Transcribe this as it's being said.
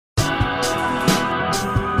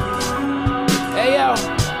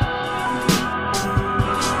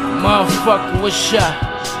Motherfucker, what's up?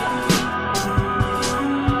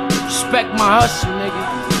 Respect my hustle, nigga.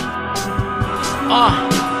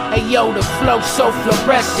 Hey yo, the flow so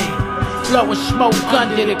fluorescent, blowing smoke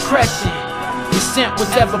under the crescent. The scent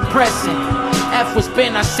was ever present. F was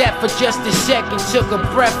been, I sat for just a second, took a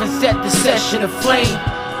breath and set the session aflame.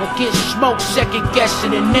 Don't get smoked, second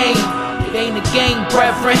guessing the name. It ain't a game,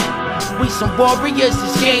 brethren. We some warriors,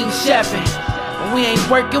 it's game 7. And we ain't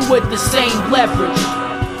working with the same leverage.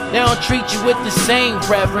 They don't treat you with the same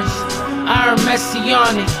reverence. Iron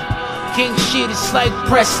Messianic, king shit is like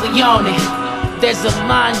Presley on it. There's a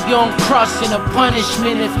line you don't cross and a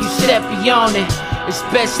punishment if you step beyond it. It's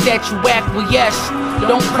best that you acquiesce,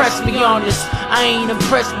 don't press me on this. I ain't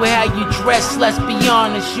impressed with how you dress, let's be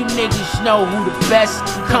honest. You niggas know who the best.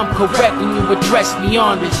 Come correct when you address me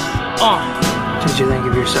on this. Did you think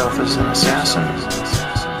of yourself as an assassin?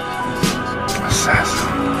 Assassin?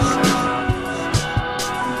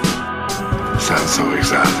 Sounds so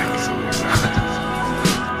exotic.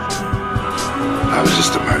 I was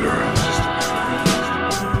just a murderer.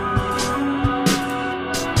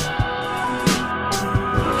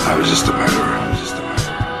 I was just a murderer.